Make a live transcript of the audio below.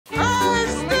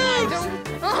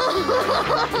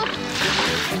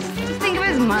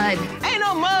mud. Ain't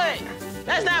no mud.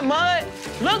 That's not mud.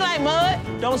 Look like mud.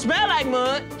 Don't smell like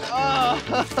mud.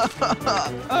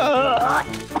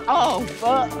 Oh,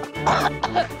 fuck.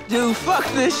 Dude, fuck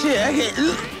this shit.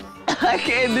 I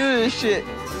can't do this shit.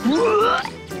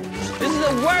 This is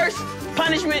the worst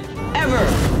punishment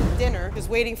ever. Dinner is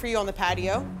waiting for you on the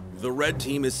patio. The red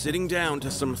team is sitting down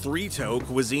to some three-toe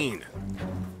cuisine.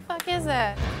 What the fuck is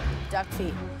that? Duck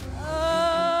feet.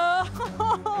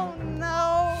 Oh,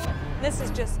 no. This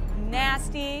is just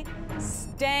nasty,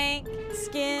 stank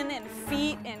skin and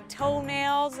feet and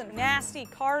toenails and nasty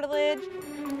cartilage.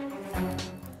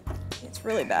 It's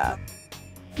really bad.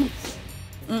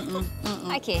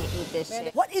 I can't eat this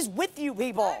shit. What is with you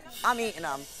people? I'm eating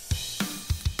them.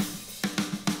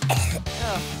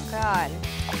 Oh, God.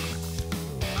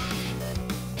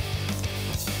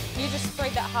 You just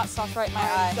sprayed that hot sauce right in my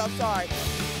eye. I'm so sorry.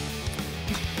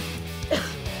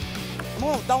 I'm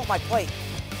almost done with my plate.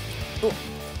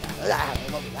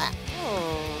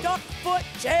 Duck foot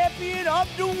champion of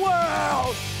the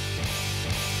world!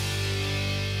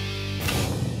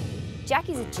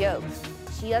 Jackie's a joke.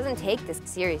 She doesn't take this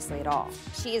seriously at all.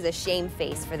 She is a shame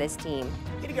face for this team.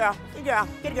 Get a girl, get a girl,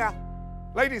 get a girl.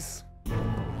 Ladies,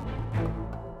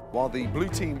 while the blue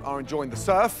team are enjoying the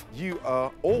surf, you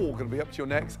are all going to be up to your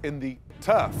necks in the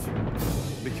turf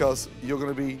because you're going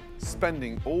to be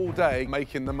spending all day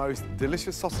making the most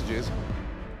delicious sausages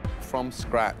from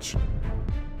scratch.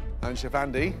 And Chef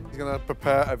Andy is going to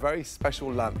prepare a very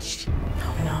special lunch.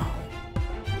 Oh, no.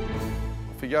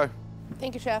 Off you go.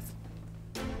 Thank you, Chef.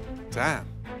 Damn.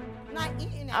 I'm not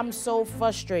eating it. I'm so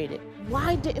frustrated.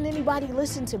 Why didn't anybody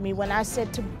listen to me when I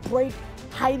said to break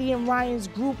Heidi and Ryan's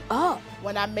group up?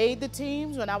 When I made the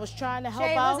teams, when I was trying to help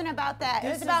Shay, it out. wasn't about that. It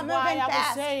This was about is why moving I was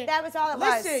fast. saying- That was all it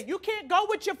was. Listen, you can't go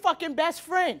with your fucking best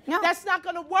friend. No. That's not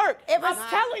gonna work. It was I'm not.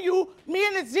 telling you, me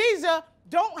and Aziza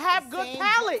don't have good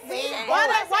palate.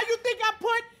 Why you think I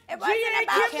put It G wasn't and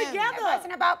about Kim together? It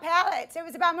wasn't about pallets. It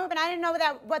was about moving. I didn't know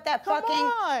what that Come fucking.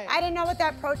 on. I didn't know what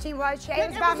that protein was. Shay, it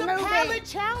was It about was a moving. palate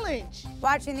challenge.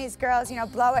 Watching these girls, you know,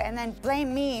 blow it and then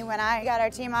blame me when I got our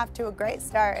team off to a great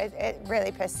start. It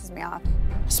really pisses me off.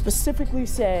 Specifically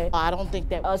said, I don't think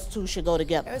that us two should go It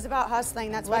together. was about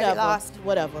hustling. That's why Whatever, we lost.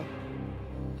 whatever.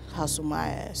 Hustle my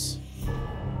ass.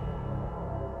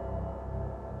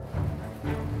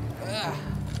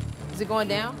 Is it going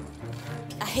down?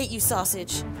 I hate you,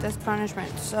 sausage. This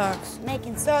punishment sucks.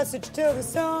 Making sausage till the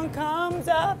sun comes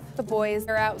up. The boys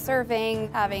are out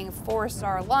surfing, having a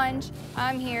 4-star lunch.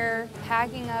 I'm here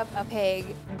packing up a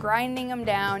pig, grinding them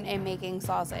down, and making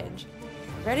sausage.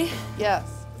 Ready? Yes.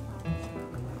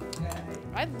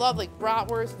 I love like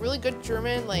bratwurst, really good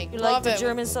German, like You like love the it.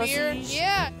 German Beer. sausage?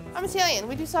 Yeah, I'm Italian.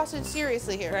 We do sausage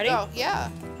seriously here. Ready? Go. Yeah.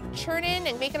 Churning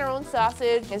and making our own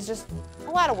sausage is just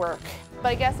a lot of work. But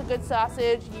I guess a good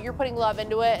sausage, you're putting love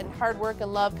into it, and hard work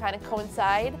and love kind of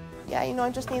coincide. Yeah, you know,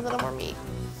 I just need a little more meat.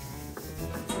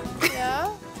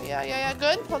 Yeah,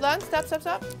 good. Hold on,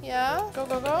 stop. Yeah,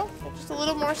 go. Just a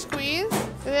little more squeeze.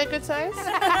 Is that a good size?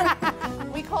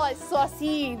 We call it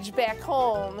sausage back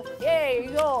home. Hey,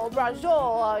 yo,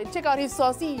 brajol, check out his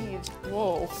sausage.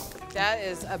 Whoa. That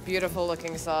is a beautiful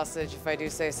looking sausage, if I do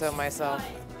say so myself.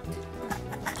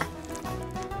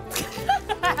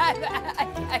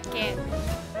 I can't.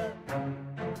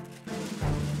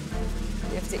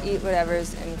 You have to eat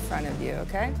whatever's in front of you,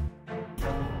 okay?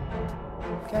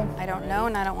 Okay. I don't know,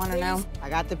 and I don't want to know. I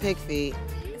got the pig feet.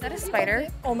 Is that a spider?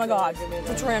 Oh my God, it's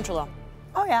a tarantula.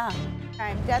 Oh, yeah.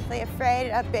 I'm deathly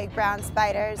afraid of big brown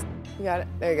spiders. You got it.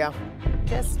 There you go.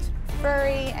 Just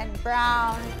furry and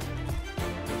brown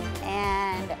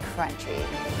and crunchy.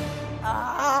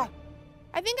 Ah!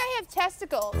 I think I have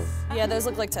testicles. Yeah, those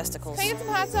look like testicles. Can I get some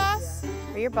hot sauce?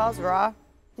 Are your balls raw?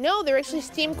 No, they're actually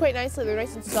steamed quite nicely. They're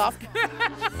nice and soft.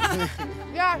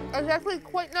 Yeah, it's actually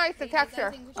quite nice, the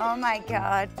texture. Oh my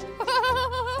God.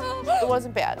 It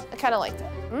wasn't bad. I kind of liked it.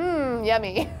 Mmm,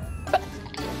 yummy. I get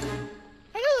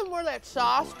a little more of that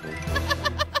sauce.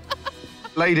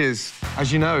 Ladies,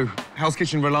 as you know, Hell's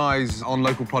Kitchen relies on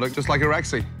local product just like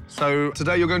Irexi. So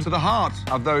today you're going to the heart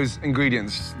of those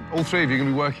ingredients. All three of you are going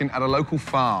to be working at a local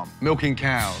farm, milking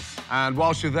cows. And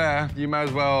whilst you're there, you may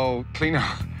as well clean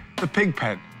up the pig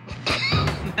pen.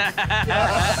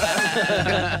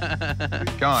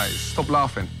 Guys, stop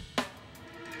laughing.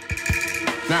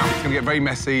 Now, it's going to get very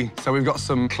messy, so we've got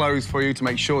some clothes for you to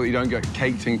make sure that you don't get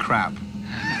caked in crap.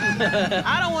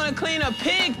 I don't want to clean a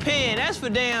pig pen, that's for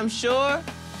damn sure.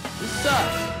 What's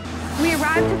up? We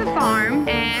arrived at the farm,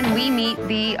 and we meet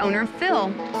the owner, Phil.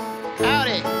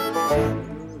 Howdy.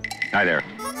 Hi there.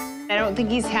 I don't think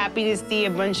he's happy to see a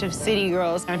bunch of city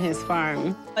girls on his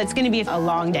farm. It's gonna be a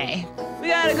long day. We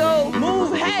gotta go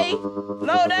move hay,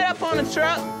 load that up on the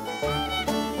truck.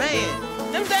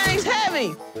 Man, them things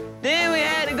heavy. Then we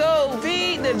had to go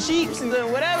feed the sheeps and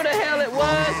whatever the hell it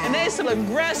was, and they some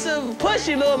aggressive,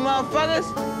 pushy little motherfuckers.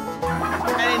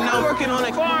 I didn't know working on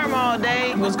a farm all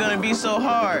day was gonna be so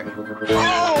hard.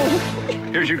 Oh!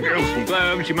 Here's your girl some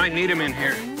gloves. You might need them in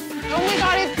here. Oh my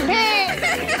God, it's pig!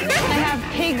 I have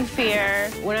pig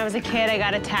fear. When I was a kid, I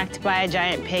got attacked by a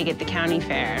giant pig at the county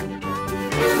fair.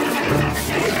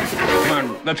 Come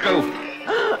on, let's go.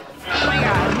 Oh my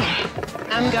God.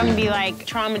 I'm gonna be like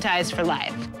traumatized for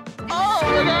life. Oh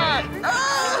my God!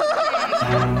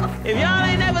 If y'all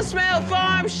ain't never smelled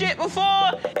farm shit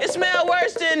before, it smells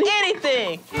worse than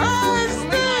anything. Oh, it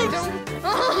stinks!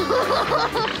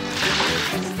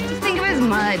 Just think of it as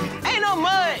mud. Ain't no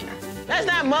mud. That's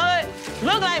not mud.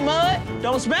 Look like mud.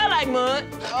 Don't smell like mud.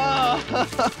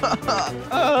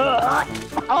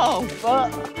 Oh,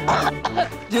 fuck.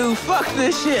 Dude, fuck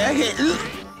this shit.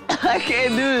 I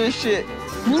can't do this shit.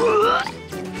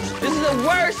 This is the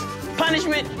worst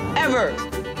punishment ever.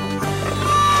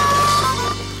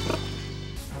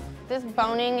 This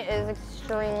boning is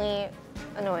extremely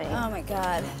annoying. Oh my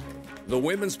God. The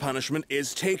women's punishment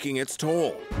is taking its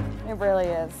toll. It really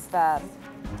is bad.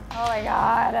 Oh my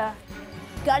God.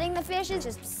 Gutting the fish is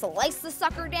just slice the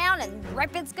sucker down and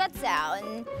rip its guts out.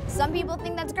 And some people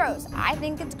think that's gross. I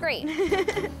think it's great.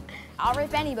 I'll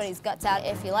rip anybody's guts out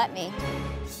if you let me.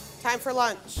 Time for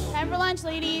lunch. Time for lunch,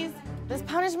 ladies. This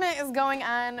punishment is going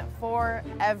on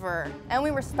forever, and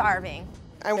we were starving.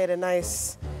 I made a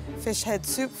nice fish head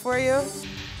soup for you.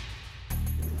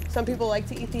 Some people like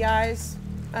to eat the eyes.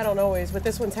 I don't always, but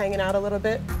this one's hanging out a little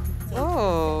bit.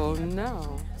 Oh,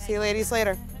 no. See you ladies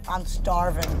later. I'm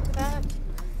starving.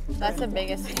 That's the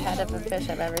biggest head of a fish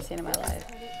I've ever seen in my life.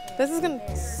 This is gonna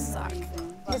suck.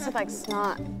 This is like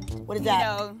snot. What is that?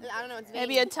 I don't know. It's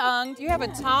maybe a tongue. Do you have a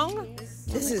tongue?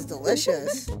 This is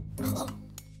delicious.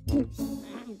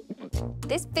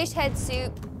 This fish head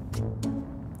soup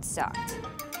sucked.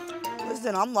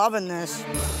 Listen, I'm loving this.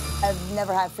 I've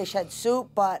never had fish head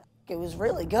soup, but it was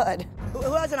really good.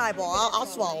 Who has an eyeball? I'll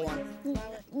swallow one.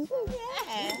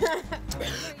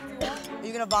 Are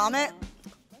you gonna vomit?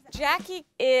 Jackie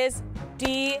is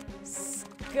disgusting.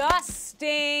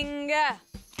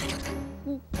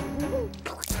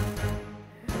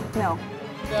 No.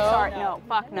 Sorry, no.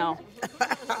 Fuck no.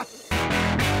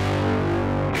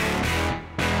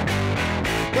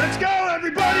 Let's go,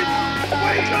 everybody!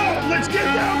 Wake up! Let's get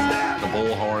downstairs! The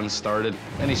bullhorn started,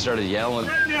 and he started yelling.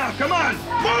 Right now, come on!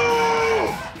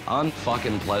 Move!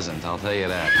 Unfucking pleasant, I'll tell you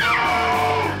that.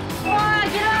 Come on,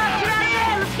 get up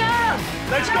there, let's go!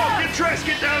 Let's go, get dressed,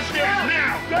 get downstairs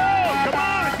now! Go! Come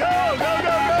on, go, go,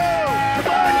 go, go!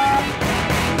 Come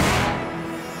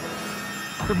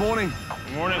on! Good morning.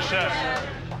 Good morning, chef.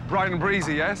 Bright and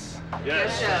breezy, yes?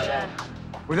 Yes, chef.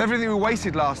 With everything we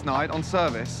wasted last night on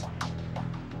service,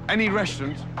 any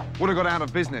restaurant would have got out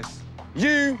of business.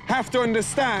 You have to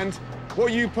understand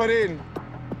what you put in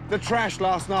the trash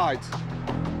last night.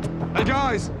 Hey,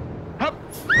 guys, up.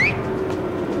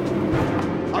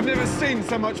 I've never seen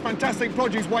so much fantastic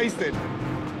produce wasted.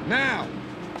 Now,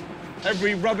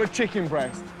 every rubber chicken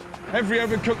breast, every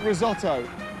overcooked risotto,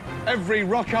 every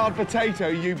rock-hard potato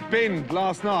you binned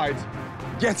last night,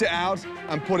 get it out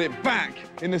and put it back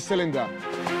in the cylinder.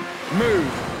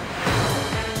 Move.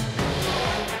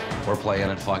 We're playing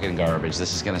at fucking garbage.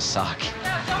 This is gonna suck.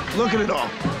 Look at it all.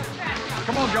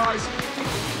 Come on, guys.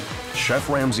 Chef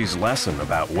Ramsay's lesson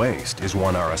about waste is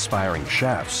one our aspiring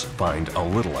chefs find a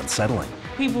little unsettling.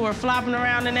 People were flopping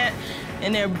around in it,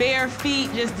 and their bare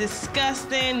feet just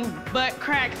disgusting, butt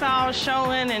cracks all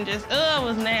showing, and just, it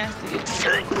was nasty.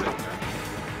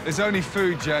 It's only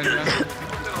food, Jania.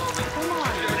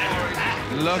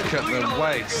 Look at the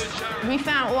waste. We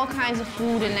found all kinds of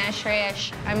food in that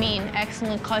trash. I mean,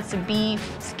 excellent cuts of beef,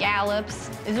 scallops.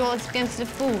 It's all expensive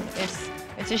food.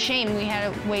 It's a shame we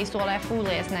had to waste all that food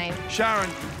last night. Sharon,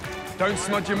 don't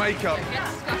smudge your makeup.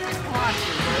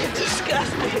 It's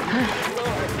disgusting.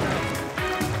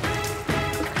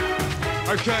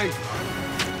 Okay,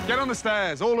 get on the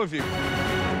stairs, all of you.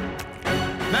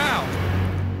 Now.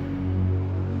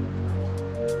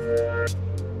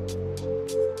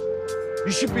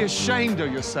 You should be ashamed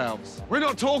of yourselves. We're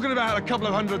not talking about a couple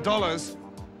of $100.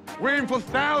 We're in for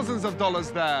thousands of dollars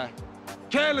there.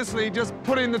 Carelessly just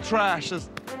put in the trash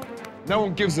as no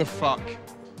one gives a fuck.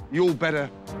 You all better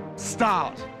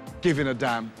start giving a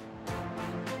damn.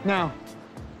 Now,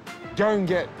 go and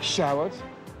get showered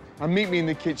and meet me in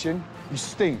the kitchen. You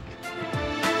stink.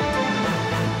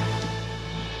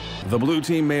 The blue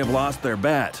team may have lost their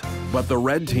bet, but the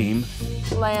red team...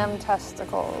 Lamb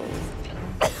testicles.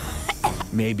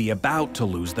 may be about to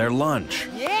lose their lunch.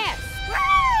 Yes!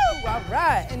 Woo! All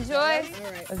right. Enjoy. All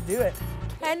right, let's do it.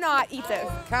 Cannot eat this.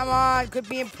 Come on, quit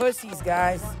being pussies,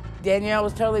 guys. Danielle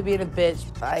was totally being a bitch.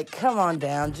 Like, come on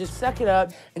down, just suck it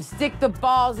up and stick the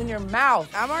balls in your mouth.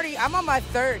 I'm on my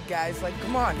third, guys. Like,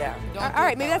 come on down. All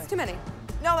right, maybe that's too many.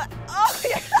 No,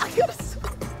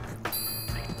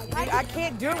 I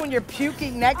can't do it when you're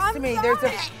puking next to me. Sorry. There's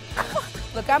a.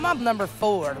 Look, I'm up number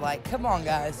 4. Like, come on,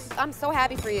 guys. I'm so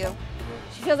happy for you.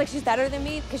 She feels like she's better than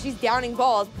me because she's downing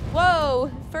balls.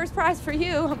 Whoa, first prize for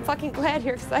you. I'm fucking glad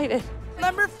you're excited.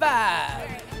 Number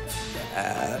 5.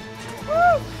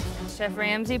 Woo! Chef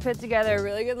Ramsay put together a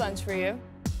really good lunch for you.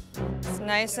 It's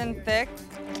nice and thick,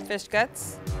 fish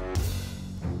guts.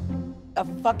 A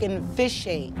fucking fish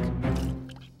shake.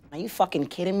 Are you fucking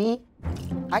kidding me?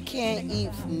 I can't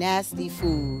eat nasty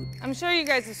food. I'm sure you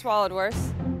guys have swallowed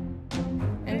worse.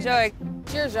 Enjoy.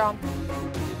 Cheers, y'all.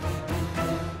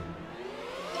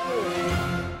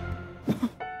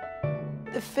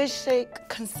 The fish shake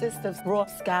consists of raw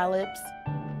scallops,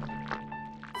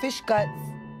 fish guts,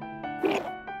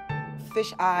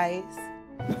 fish eyes,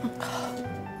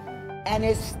 and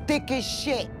it's thick as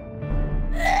shit.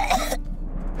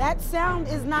 That sound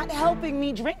is not helping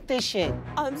me drink this shit.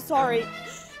 I'm sorry.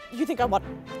 You think I want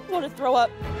to throw up?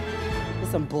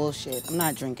 It's some bullshit. I'm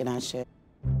not drinking that shit.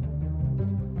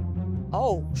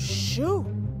 Oh, shoot.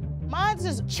 Mine's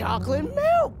is chocolate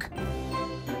milk.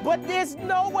 But there's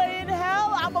no way in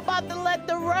hell I'm about to let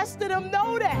the rest of them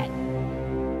know that.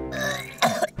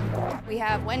 We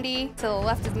have Wendy to the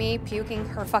left of me puking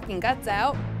her fucking guts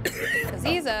out.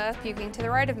 Aziza puking to the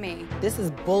right of me. This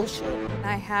is bullshit. And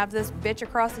I have this bitch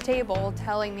across the table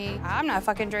telling me I'm not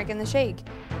fucking drinking the shake.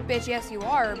 Bitch, yes you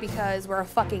are, because we're a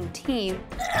fucking team.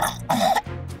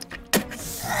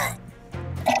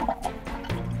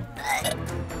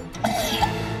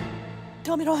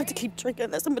 Tell me I don't have to keep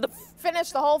drinking this. I'm gonna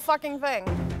Finish the whole fucking thing.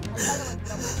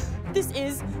 This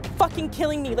is fucking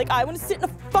killing me. Like, I want to sit in a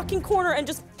fucking corner and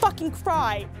just fucking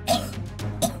cry.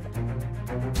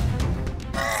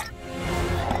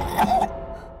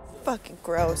 Fucking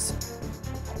gross.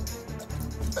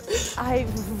 I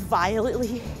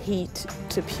violently hate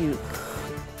to puke,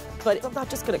 but I'm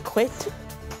not just gonna quit.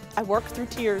 I work through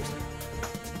tears.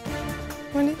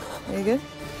 Wendy, are you good?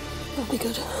 I'll be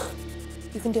good.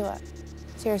 You can do it.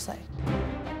 Seriously.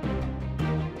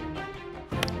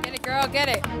 Get it, girl, get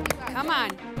it. Come on.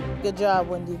 Good job,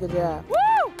 Wendy, good job.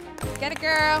 Woo! Get it,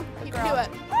 girl. You can do it.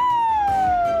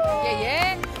 Yeah,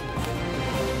 yeah.